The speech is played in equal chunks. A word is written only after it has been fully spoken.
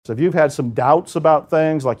So if you've had some doubts about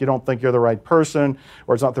things, like you don't think you're the right person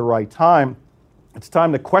or it's not the right time, it's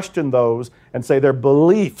time to question those and say they're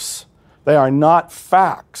beliefs. They are not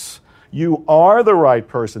facts. You are the right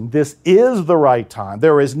person. This is the right time.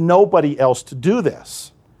 There is nobody else to do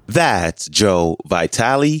this. That's Joe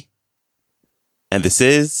Vitale, and this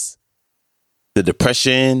is the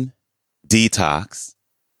Depression Detox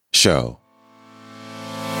Show.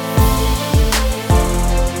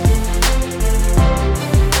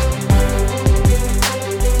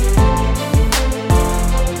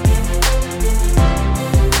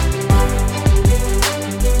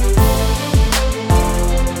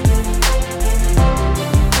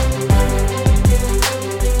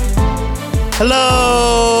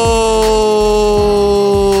 Hello,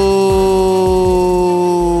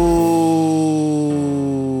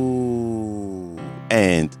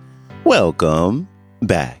 and welcome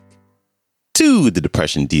back to the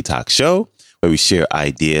Depression Detox Show, where we share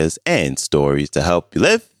ideas and stories to help you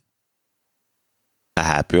live a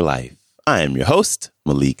happier life. I am your host,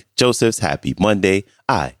 Malik Josephs. Happy Monday.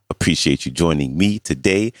 I appreciate you joining me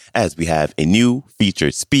today as we have a new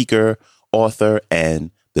featured speaker, author,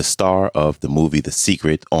 and the star of the movie The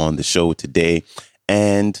Secret on the show today.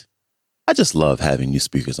 And I just love having new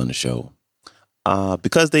speakers on the show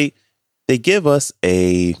because they give us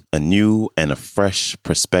a new and a fresh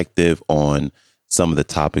perspective on some of the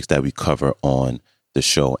topics that we cover on the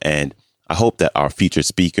show. And I hope that our featured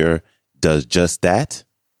speaker does just that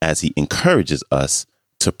as he encourages us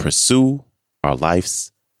to pursue our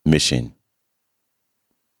life's mission.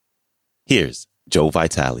 Here's Joe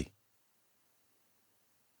Vitale.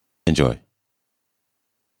 Enjoy.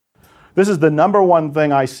 This is the number one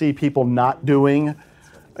thing I see people not doing.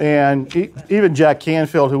 And even Jack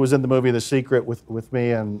Canfield, who was in the movie The Secret with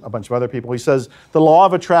me and a bunch of other people, he says, the law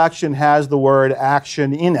of attraction has the word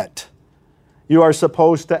action in it. You are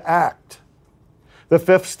supposed to act. The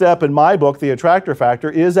fifth step in my book, The Attractor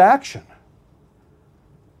Factor, is action.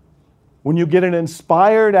 When you get an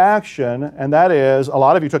inspired action, and that is, a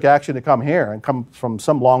lot of you took action to come here and come from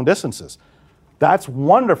some long distances. That's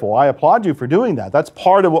wonderful. I applaud you for doing that. That's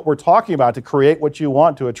part of what we're talking about, to create what you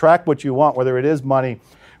want, to attract what you want, whether it is money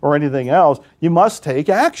or anything else. You must take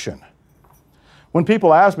action. When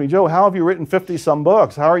people ask me, Joe, how have you written 50-some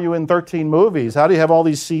books? How are you in 13 movies? How do you have all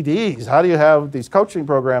these CDs? How do you have these coaching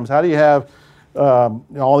programs? How do you have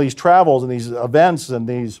all these travels and these events and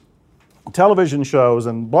these television shows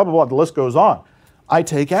and blah, blah, blah? The list goes on. I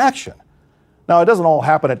take action. Now, it doesn't all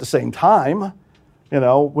happen at the same time. You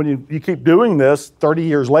know, when you keep doing this, 30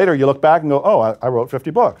 years later, you look back and go, oh, I wrote 50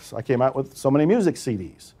 books. I came out with so many music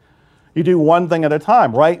CDs. You do one thing at a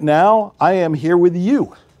time. Right now, I am here with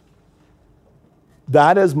you.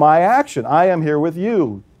 That is my action. I am here with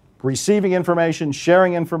you, receiving information,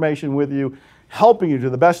 sharing information with you, helping you to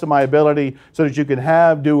the best of my ability so that you can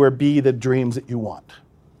have, do, or be the dreams that you want.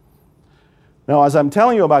 Now, as I'm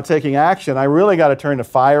telling you about taking action, I really got to turn the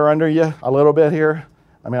fire under you a little bit here.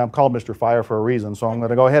 I mean, I'm called Mr. Fire for a reason, so I'm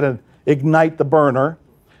going to go ahead and ignite the burner.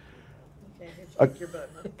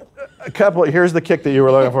 Here's the kick that you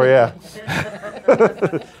were looking for, yeah.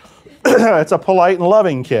 It's a polite and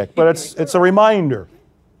loving kick, but it's a reminder.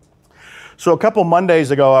 So a couple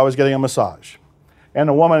Mondays ago, I was getting a massage. And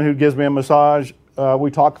the woman who gives me a massage,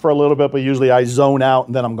 we talk for a little bit, but usually I zone out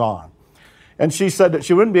and then I'm gone. And she said that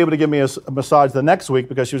she wouldn't be able to give me a massage the next week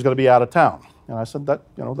because she was going to be out of town. And I said,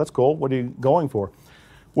 that's cool. What are you going for?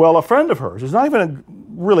 Well, a friend of hers, who's not even a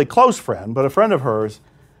really close friend, but a friend of hers,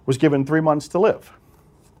 was given 3 months to live.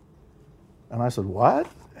 And I said, what?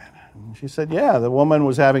 And she said, yeah, the woman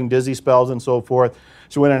was having dizzy spells and so forth.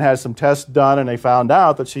 She went and had some tests done, and they found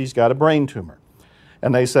out that she's got a brain tumor.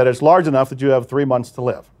 And they said, it's large enough that you have 3 months to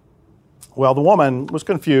live. Well, the woman was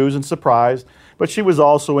confused and surprised, but she was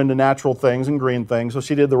also into natural things and green things. So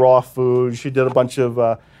she did the raw food. She did a bunch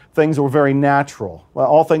of things that were very natural. Well,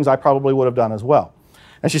 all things I probably would have done as well.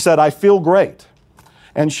 And she said, I feel great.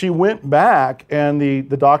 And she went back, and the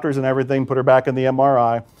doctors and everything put her back in the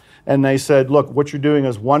MRI, and they said, look, what you're doing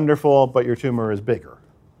is wonderful, but your tumor is bigger.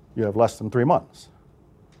 You have less than 3 months.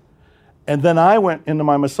 And then I went into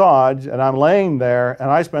my massage, and I'm laying there,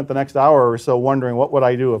 and I spent the next hour or so wondering, what would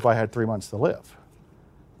I do if I had 3 months to live?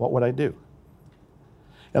 What would I do?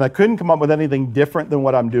 And I couldn't come up with anything different than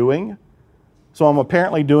what I'm doing. So I'm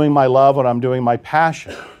apparently doing my love and I'm doing my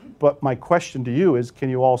passion. But my question to you is,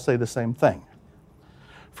 can you all say the same thing?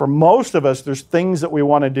 For most of us, there's things that we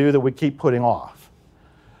want to do that we keep putting off.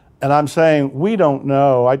 And I'm saying, we don't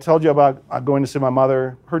know. I told you about going to see my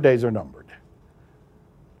mother. Her days are numbered.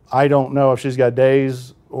 I don't know if she's got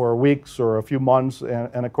days or weeks or a few months.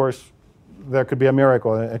 And of course, there could be a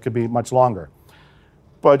miracle. It could be much longer.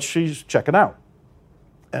 but she's checking out.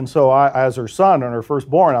 And so I, as her son and her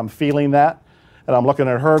firstborn, I'm feeling that, and I'm looking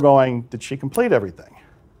at her going, did she complete everything?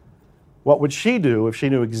 What would she do if she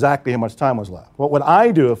knew exactly how much time was left? What would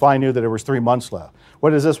I do if I knew that there was 3 months left?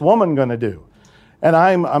 What is this woman going to do? And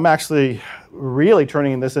I'm actually really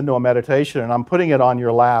turning this into a meditation, and I'm putting it on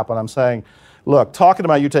your lap, and I'm saying, look, talking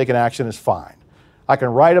about you taking action is fine. I can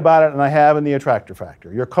write about it, and I have in the Attractor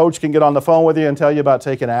Factor. Your coach can get on the phone with you and tell you about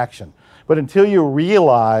taking action. But until you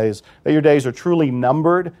realize that your days are truly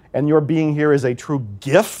numbered and your being here is a true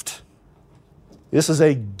gift, this is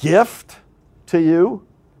a gift to you,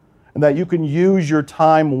 and that you can use your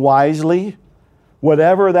time wisely,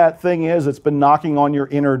 whatever that thing is that's been knocking on your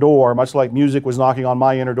inner door, much like music was knocking on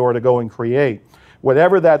my inner door to go and create,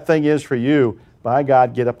 whatever that thing is for you, by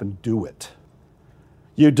God, get up and do it.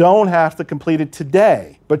 You don't have to complete it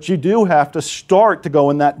today, but you do have to start to go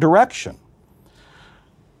in that direction.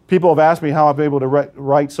 People have asked me how I've been able to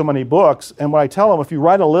write so many books, and what I tell them, if you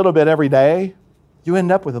write a little bit every day, you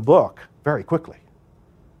end up with a book very quickly.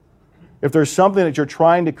 If there's something that you're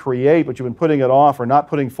trying to create, but you've been putting it off or not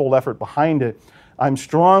putting full effort behind it, I'm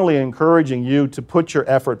strongly encouraging you to put your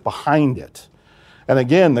effort behind it. And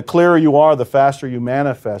again, the clearer you are, the faster you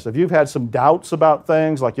manifest. If you've had some doubts about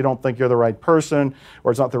things, like you don't think you're the right person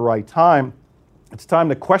or it's not the right time, it's time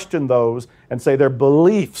to question those and say they're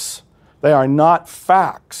beliefs. They are not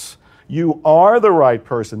facts. You are the right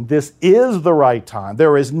person. This is the right time.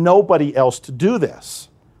 There is nobody else to do this.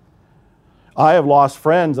 I have lost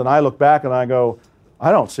friends, and I look back and I go,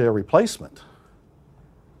 I don't see a replacement.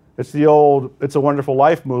 It's the old It's a Wonderful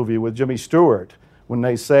Life movie with Jimmy Stewart, when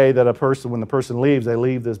they say that when the person leaves, they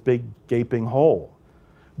leave this big gaping hole.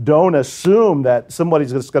 Don't assume that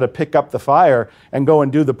somebody's just going to pick up the fire and go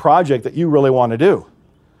and do the project that you really want to do.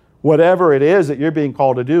 Whatever it is that you're being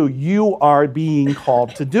called to do, you are being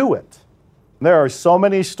called to do it. There are so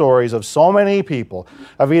many stories of so many people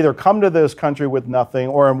have either come to this country with nothing,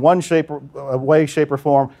 or in one way, shape, or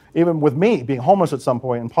form, even with me being homeless at some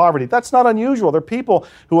point in poverty. That's not unusual. There are people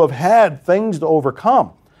who have had things to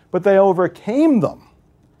overcome, but they overcame them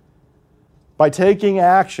by taking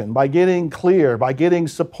action, by getting clear, by getting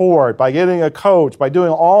support, by getting a coach, by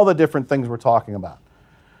doing all the different things we're talking about.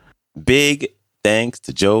 Big thanks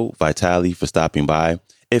to Joe Vitale for stopping by.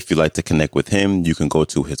 If you'd like to connect with him, you can go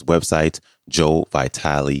to his website,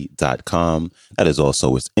 joevitale.com. That is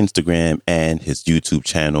also his Instagram and his YouTube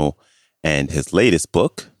channel. And his latest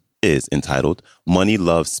book is entitled Money,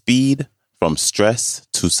 Love, Speed, From Stress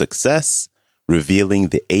to Success, Revealing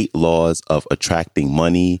the 8 Laws of Attracting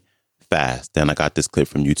Money Fast. And I got this clip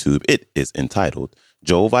from YouTube. It is entitled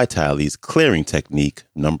Joe Vitale's Clearing Technique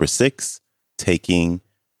Number 6, Taking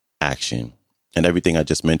Action. And everything I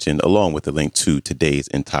just mentioned, along with the link to today's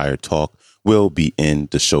entire talk, will be in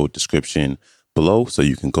the show description below, so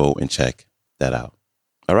you can go and check that out.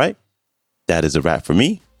 All right? That is a wrap for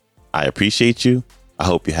me. I appreciate you. I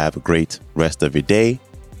hope you have a great rest of your day,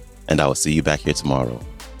 and I will see you back here tomorrow.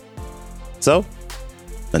 So,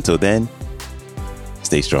 until then,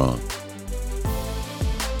 stay strong.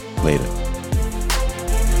 Later.